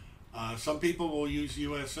 Some people will use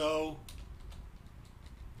USO.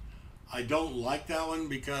 I don't like that one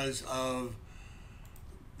because of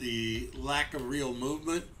the lack of real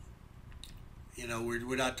movement. You know,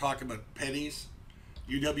 we're not talking about pennies.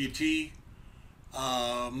 UWT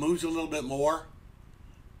moves a little bit more,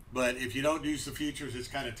 but if you don't use the futures, it's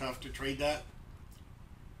kind of tough to trade that.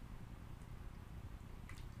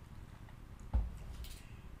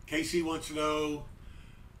 Casey wants to know,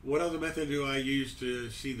 what other method do I use to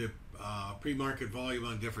see the pre-market volume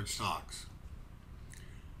on different stocks?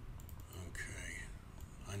 Okay,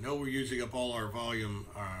 I know we're using up all our volume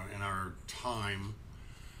and our time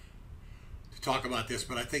to talk about this,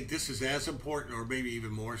 but I think this is as important, or maybe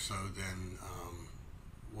even more so, than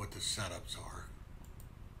what the setups are.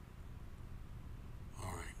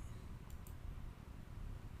 All right.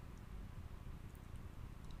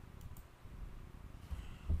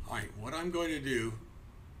 All right, what I'm going to do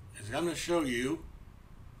is I'm going to show you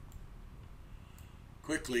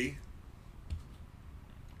quickly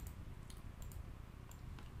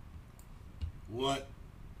what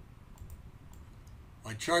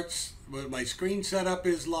my charts, what my screen setup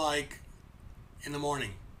is like in the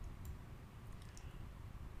morning.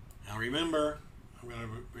 Now remember, I'm going to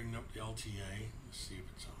bring up the LTA. Let's see if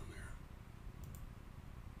it's on there.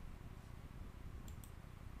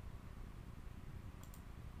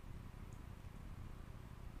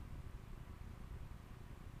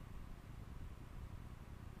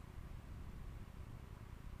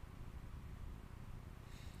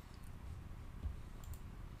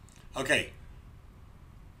 Okay,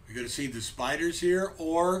 you're going to see the spiders here,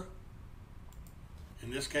 or in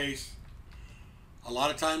this case, a lot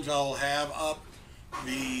of times I'll have up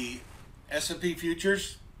the S&P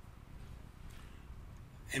futures,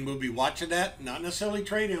 and we'll be watching that, not necessarily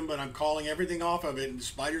trading, but I'm calling everything off of it, and the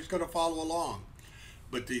spider's going to follow along.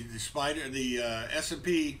 But the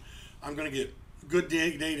S&P, I'm going to get good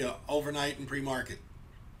data overnight and pre-market.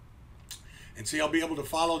 And see, I'll be able to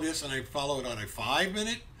follow this, and I follow it on a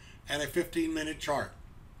 5-minute and a 15-minute chart.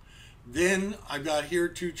 Then I've got here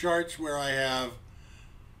 2 charts where I have,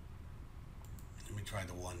 let me try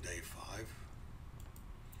the 1-day 5.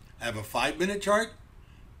 I have a 5-minute chart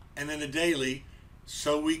and then a daily,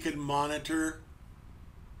 so we can monitor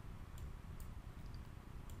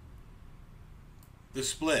the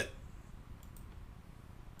split.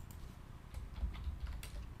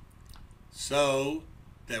 So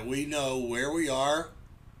that we know where we are.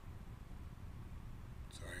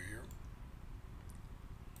 Sorry here.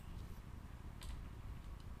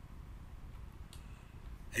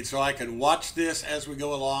 And so I can watch this as we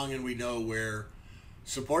go along, and we know where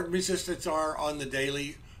support and resistance are on the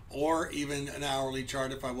daily, or even an hourly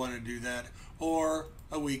chart if I want to do that, or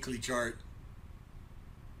a weekly chart.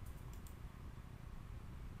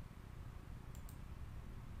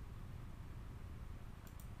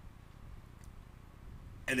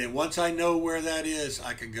 And then once I know where that is,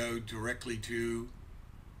 I can go directly to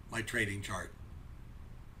my trading chart.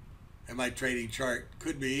 And my trading chart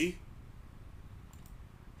could be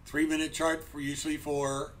 3-minute chart, usually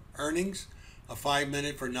for earnings, a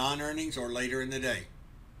 5-minute for non-earnings, or later in the day.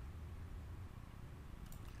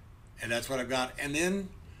 And that's what I've got. And then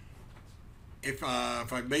if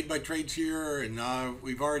I've made my trades here and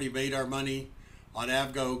we've already made our money on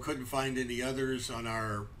Avgo, couldn't find any others on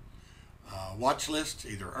our watch list,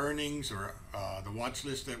 either earnings or the watch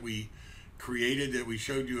list that we created that we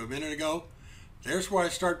showed you a minute ago, there's where I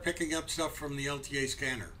start picking up stuff from the LTA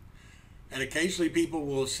scanner. And occasionally people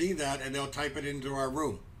will see that and they'll type it into our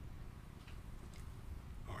room.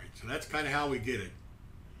 All right, so that's kind of how we get it.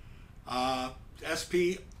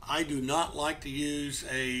 SP, I do not like to use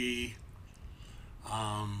a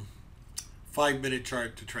 5-minute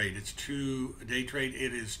chart to trade. It's too, a day trade,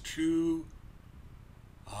 it is too,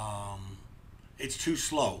 it's too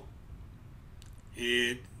slow.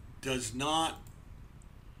 It does not,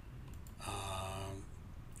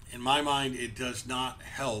 in my mind, it does not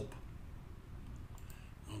help.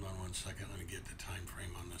 Hold on one second, let me get the time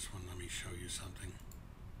frame on this one. Let me show you something.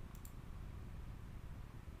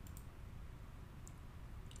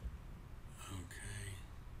 Okay.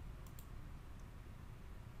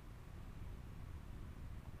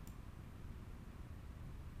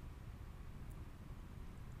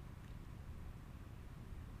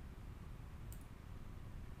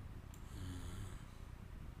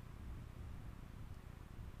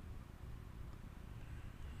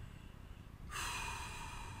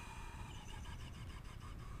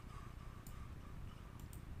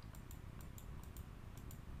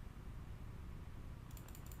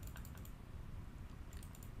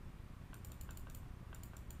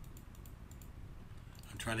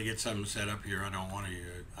 Trying to get something set up here. I don't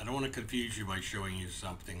want to confuse you by showing you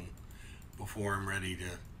something before I'm ready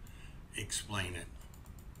to explain it.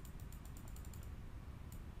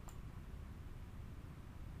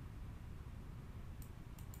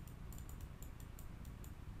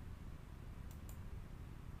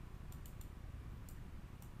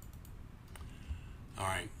 All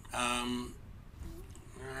right. I'm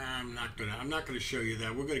not gonna show you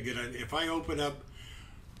that. We're gonna get it. If I open up.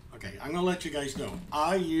 Okay, I'm going to let you guys know.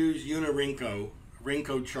 I use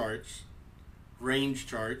Renko charts, range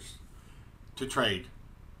charts, to trade.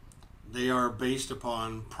 They are based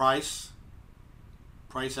upon price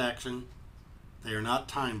action. They are not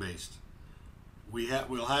time-based.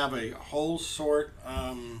 We'll have a whole sort,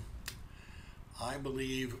 I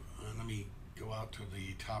believe, let me go out to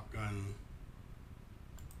the Top Gun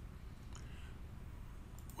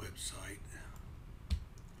website.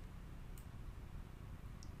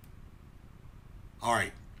 All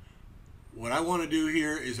right, what I want to do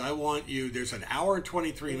here is I want you, there's an hour and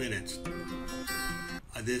 23 minutes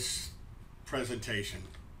of this presentation.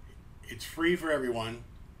 It's free for everyone.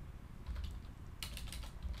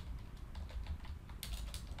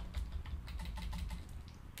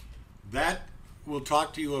 That will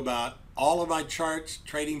talk to you about all of my charts,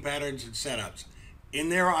 trading patterns, and setups. In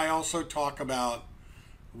there, I also talk about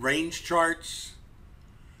range charts,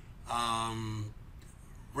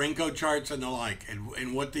 Renko charts and the like,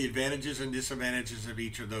 and what the advantages and disadvantages of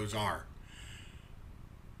each of those are.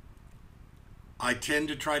 I tend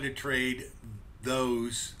to try to trade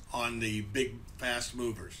those on the big fast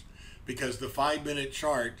movers because the 5-minute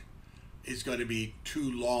chart is going to be too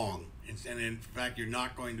long, and in fact you're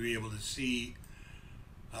not going to be able to see,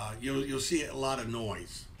 you'll see a lot of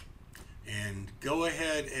noise. And go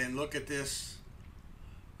ahead and look at this,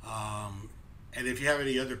 and if you have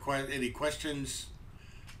any questions,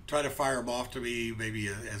 try to fire them off to me, maybe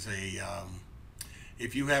as a,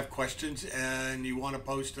 if you have questions and you want to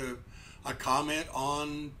post a comment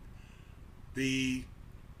on the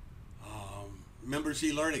Members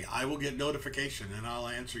e-learning, I will get notification and I'll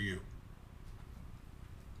answer you.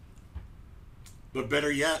 But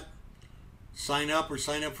better yet, sign up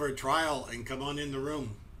for a trial and come on in the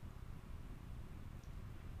room.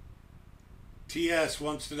 TS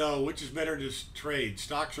wants to know, which is better to trade,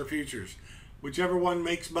 stocks or futures? Whichever one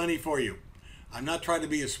makes money for you. I'm not trying to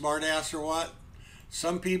be a smart ass or what.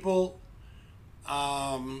 Some people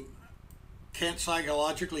can't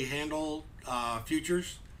psychologically handle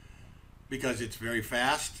futures because it's very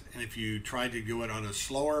fast. And if you try to do it on a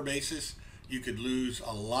slower basis, you could lose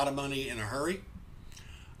a lot of money in a hurry.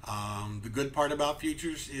 The good part about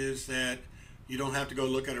futures is that you don't have to go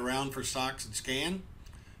looking around for stocks and scan.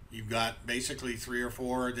 You've got basically 3 or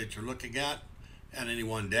 4 that you're looking at any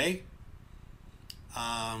one day.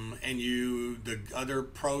 And the other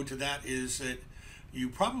pro to that is that you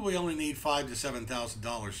probably only need $5,000 to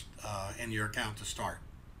 $7,000 in your account to start.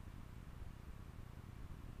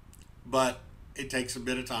 But it takes a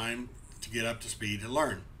bit of time to get up to speed and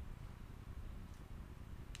learn.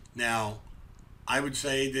 Now, I would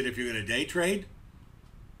say that if you're going to day trade,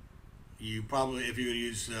 You probably, if you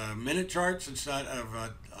use minute charts instead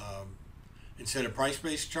of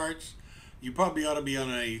price-based charts, you probably ought to be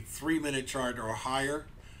on a 3-minute chart or higher.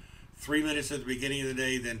 3 minutes at the beginning of the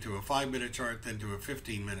day, then to a 5-minute chart, then to a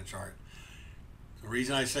 15-minute chart. The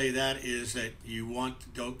reason I say that is that you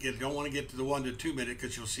don't want to get to the 1 to 2 minute,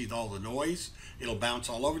 because you'll see all the noise. It'll bounce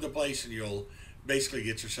all over the place, and you'll basically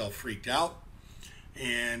get yourself freaked out.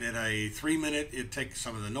 And at a 3 minute, it takes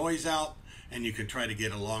some of the noise out, and you can try to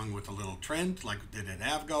get along with a little trend like it did at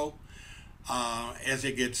Avgo. As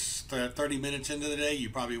it gets 30 minutes into the day, you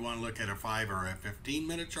probably want to look at a 5 or a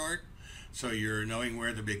 15-minute chart, so you're knowing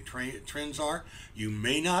where the big trends are. You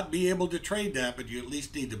may not be able to trade that, but you at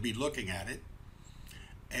least need to be looking at it.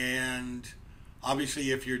 And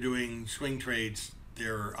obviously, if you're doing swing trades,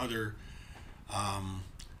 there are other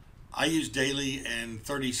I use daily and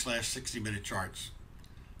 30/60 minute charts.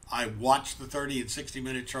 I watch the 30 and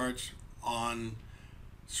 60-minute charts on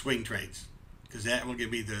swing trades, because that will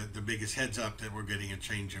give me the biggest heads up that we're getting a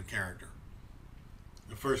change of character.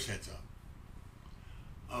 The first heads up.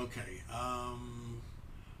 Okay.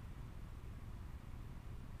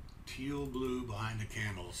 Teal blue behind the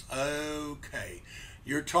candles. Okay.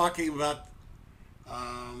 You're talking about,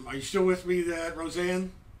 are you still with me,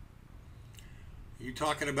 Roseanne? You're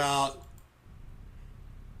talking about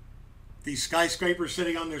these skyscrapers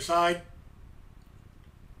sitting on their side?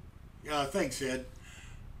 Yeah, thanks, Ed.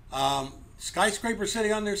 Skyscraper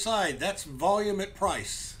sitting on their side, that's volume at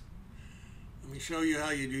price. Let me show you how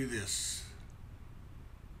you do this.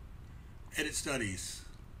 Edit studies.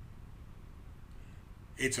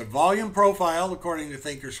 It's a volume profile according to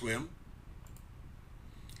Thinkorswim.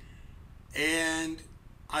 And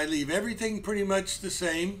I leave everything pretty much the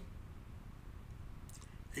same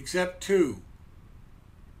except two.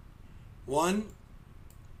 One,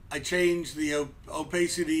 I change the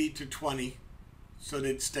opacity to 20 so that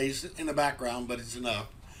it stays in the background, but it's enough.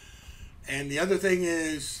 And the other thing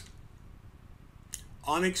is,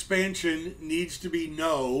 on expansion needs to be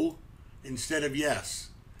no instead of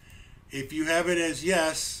yes. If you have it as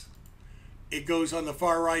yes, it goes on the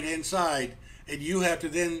far right hand side, and you have to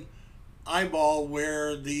then eyeball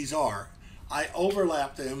where these are. I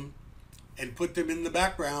overlap them and put them in the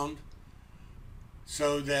background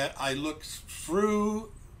so that I look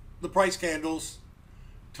through the price candles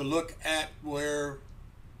to look at where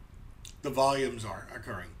the volumes are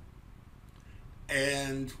occurring.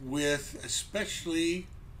 And with especially,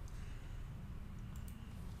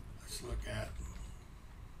 let's look at,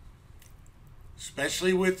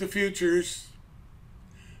 especially with the futures,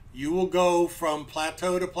 you will go from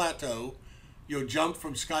plateau to plateau. You'll jump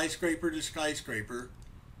from skyscraper to skyscraper.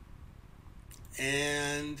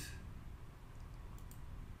 And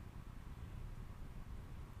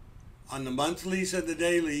on the monthlies and the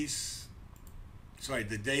dailies,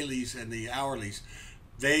 the dailies and the hourlies,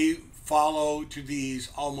 they follow to these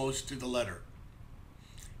almost to the letter.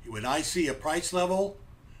 When I see a price level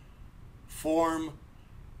form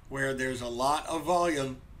where there's a lot of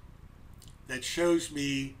volume, that shows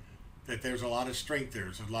me that there's a lot of strength there.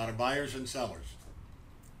 There's a lot of buyers and sellers.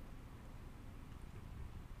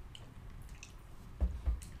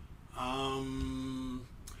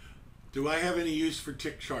 Do I have any use for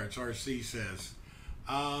tick charts? RC says.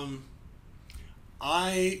 I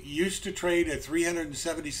used to trade a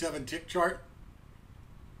 377 tick chart,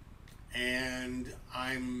 and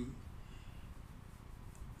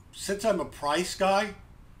since I'm a price guy,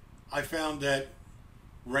 I found that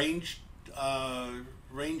range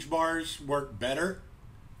bars work better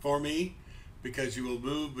for me, because you will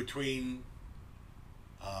move between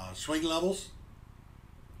swing levels.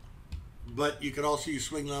 But you could also use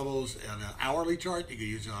swing levels on an hourly chart. You could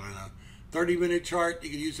use it on a 30-minute chart. You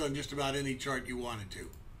could use it on just about any chart you wanted to.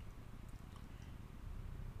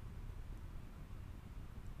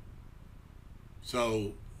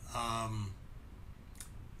 So,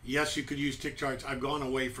 yes, you could use tick charts. I've gone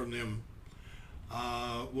away from them.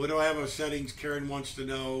 What do I have as settings? Karen wants to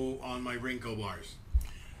know on my Renko bars.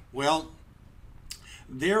 Well,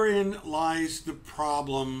 therein lies the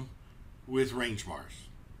problem with range bars.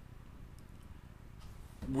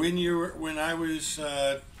 When I was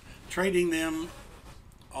trading them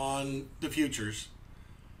on the futures,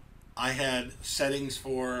 I had settings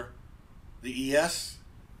for the ES,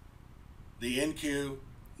 the NQ,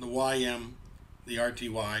 the YM, the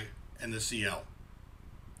RTY, and the CL.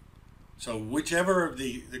 So whichever of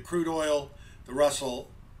the crude oil, the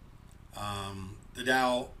Russell, the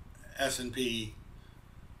Dow, S&P,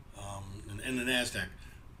 and the NASDAQ,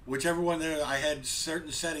 whichever one there, I had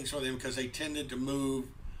certain settings for them because they tended to move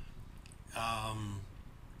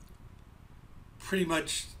pretty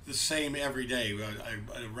much the same every day.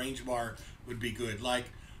 A range bar would be good. Like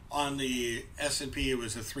on the S&P, it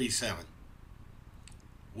was a 3.7.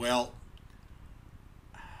 Well,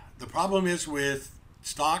 the problem is with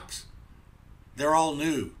stocks, they're all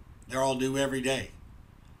new. They're all new every day.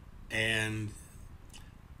 And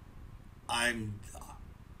I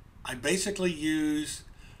basically use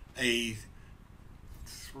a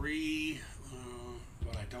three.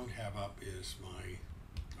 What I don't have up is my.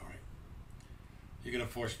 All right, you're gonna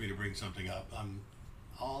force me to bring something up.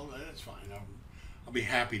 That's fine. I'll be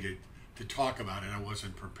happy to talk about it. I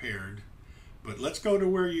wasn't prepared, but let's go to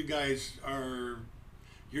where you guys are.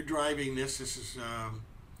 You're driving this. This is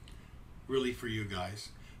really for you guys.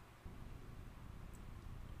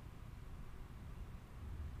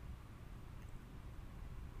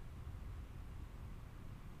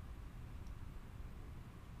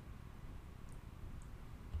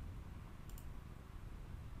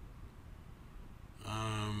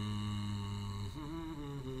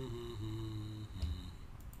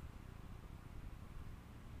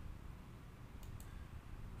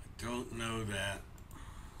 I don't know that.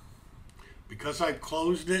 Because I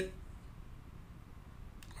closed it.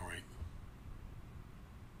 All right.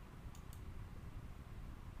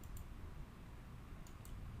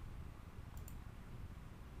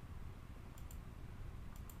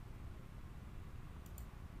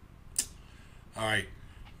 All right.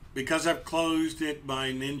 Because I've closed it,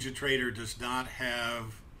 my NinjaTrader does not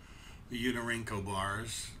have the Unirenko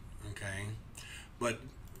bars. Okay. But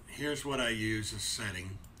here's what I use as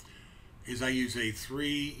setting. Is I use a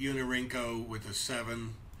 3 Unirenko with a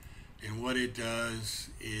 7, and what it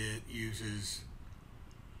does, it uses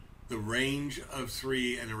the range of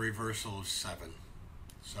 3 and a reversal of 7.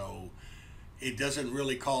 So it doesn't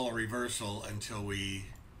really call a reversal until we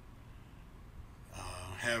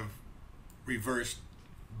have reversed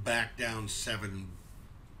back down 7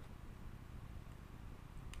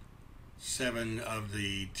 of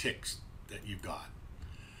the ticks that you've got.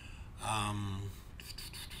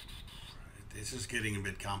 This is getting a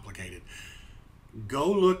bit complicated.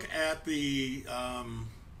 Go look at the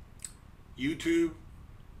YouTube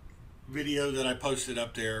video that I posted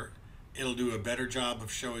up there. It'll do a better job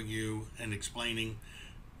of showing you and explaining.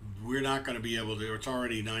 We're not going to be able to, it's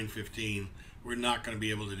already 9:15. We're not going to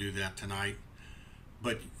be able to do that tonight.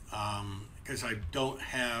 But because I don't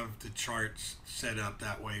have the charts set up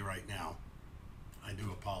that way right now. I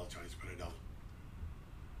do apologize, but I don't.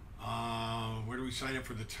 Where do we sign up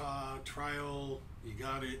for the trial? You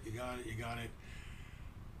got it, you got it, you got it.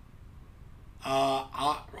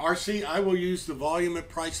 RC, I will use the volume at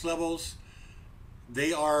price levels.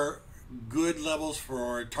 They are good levels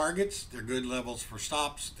for targets. They're good levels for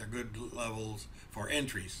stops. They're good levels for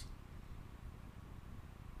entries.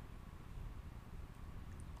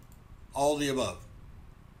 All the above.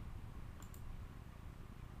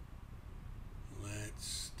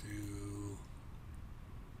 Let's do.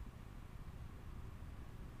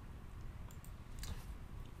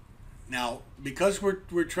 Now, because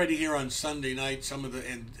we're trading here on Sunday night, some of the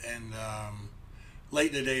and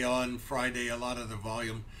late in the day on Friday, a lot of the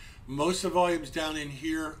volume, most of the volumes down in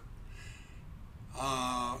here.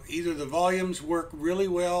 Either the volumes work really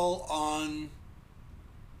well on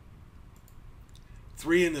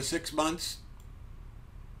 3 and the 6 months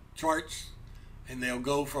charts, and they'll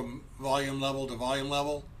go from volume level to volume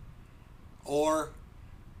level, or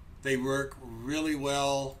they work really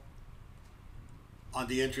well on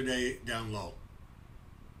the intraday down low.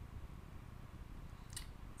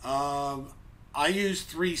 I use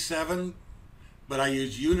 3.7, but I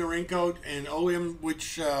use Unirenko and OM.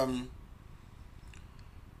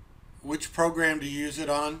 Which program do you use it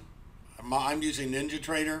on? I'm using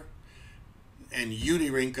NinjaTrader and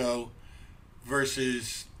Unirenko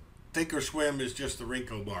versus Thinkorswim is just the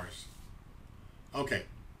Renko bars. Okay.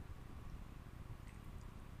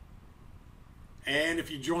 And if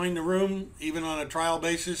you join the room, even on a trial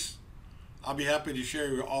basis, I'll be happy to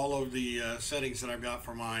share all of the settings that I've got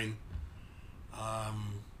for mine.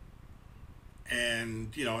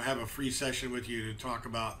 And, you know, have a free session with you to talk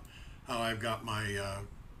about how I've got my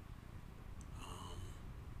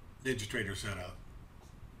NinjaTrader set up.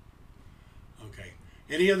 Okay.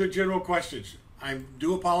 Any other general questions? I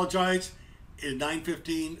do apologize. At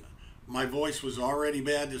 9:15, my voice was already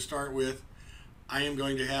bad to start with. I am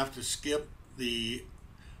going to have to skip the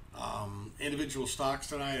individual stocks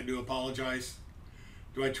tonight. I do apologize.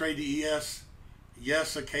 Do I trade the ES?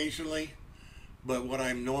 Yes, occasionally. But what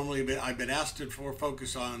I've been asked to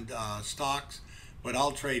focus on stocks, but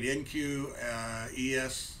I'll trade NQ,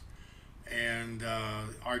 ES, and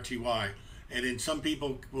RTY. And then some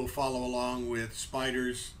people will follow along with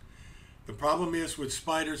spiders The problem is with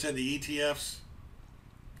spiders and the ETFs,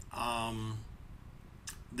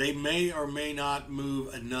 they may or may not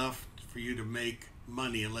move enough for you to make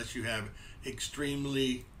money unless you have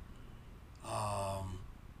extremely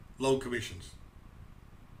low commissions.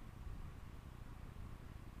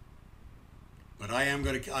 But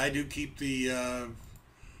I do keep the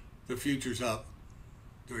futures up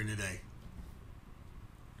during the day.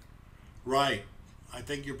 Right. I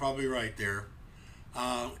think you're probably right there.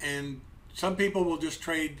 And some people will just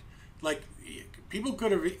trade, like, people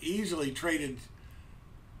could have easily traded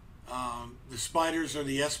the spiders or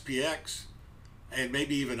the SPX and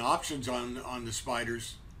maybe even options on the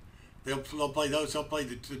spiders. They'll play those. They'll play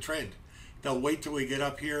the trend. They'll wait till we get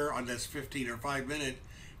up here on this 15 or 5 minute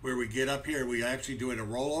where we get up here. We actually doing a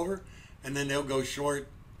rollover, and then they'll go short.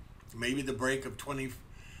 Maybe the break of 20.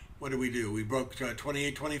 What did we do? We broke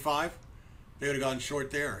 28.25. They would have gone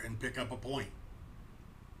short there and pick up a point.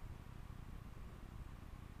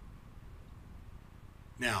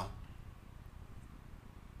 Now,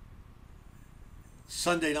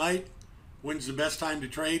 Sunday night, when's the best time to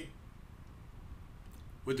trade?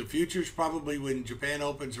 With the futures, probably when Japan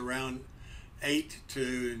opens around 8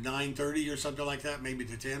 to 9:30 or something like that, maybe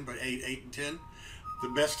to 10, but 8 and 10. The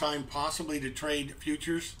best time possibly to trade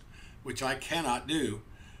futures, which I cannot do,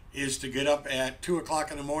 is to get up at 2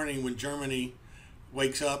 o'clock in the morning when Germany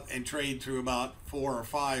wakes up and trade through about 4 or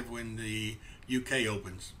 5 when the UK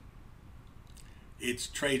opens. It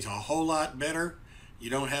trades a whole lot better.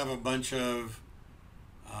 You don't have a bunch of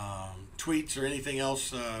tweets or anything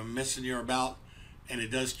else messing you about, and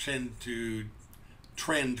it does tend to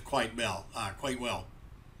trend quite well.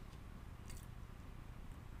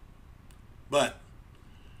 But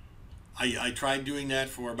I tried doing that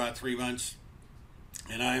for about 3 months,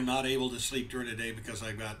 and I am not able to sleep during the day because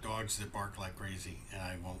I've got dogs that bark like crazy,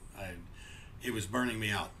 and it was burning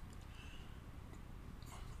me out.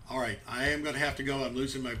 All right, I am going to have to go. I'm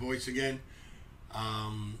losing my voice again.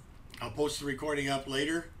 I'll post the recording up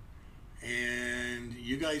later, and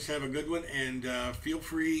you guys have a good one, and feel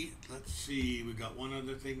free. Let's see, we got one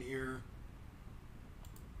other thing here.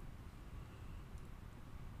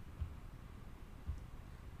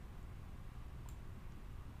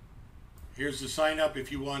 Here's the sign up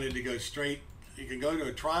if you wanted to go straight. You can go to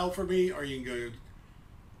a trial for me, or you can go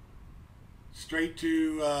straight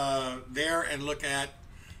to there and look at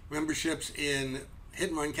memberships in Hit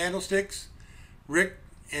and Run Candlesticks. Rick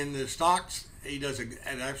in the stocks, he does an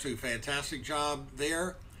absolutely fantastic job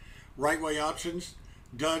there. Right Way Options.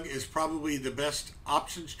 Doug is probably the best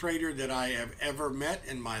options trader that I have ever met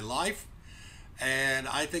in my life, and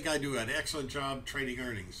I think I do an excellent job trading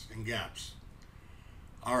earnings and gaps.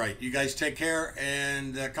 All right, you guys take care,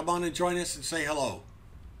 and come on and join us and say hello.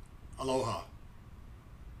 Aloha.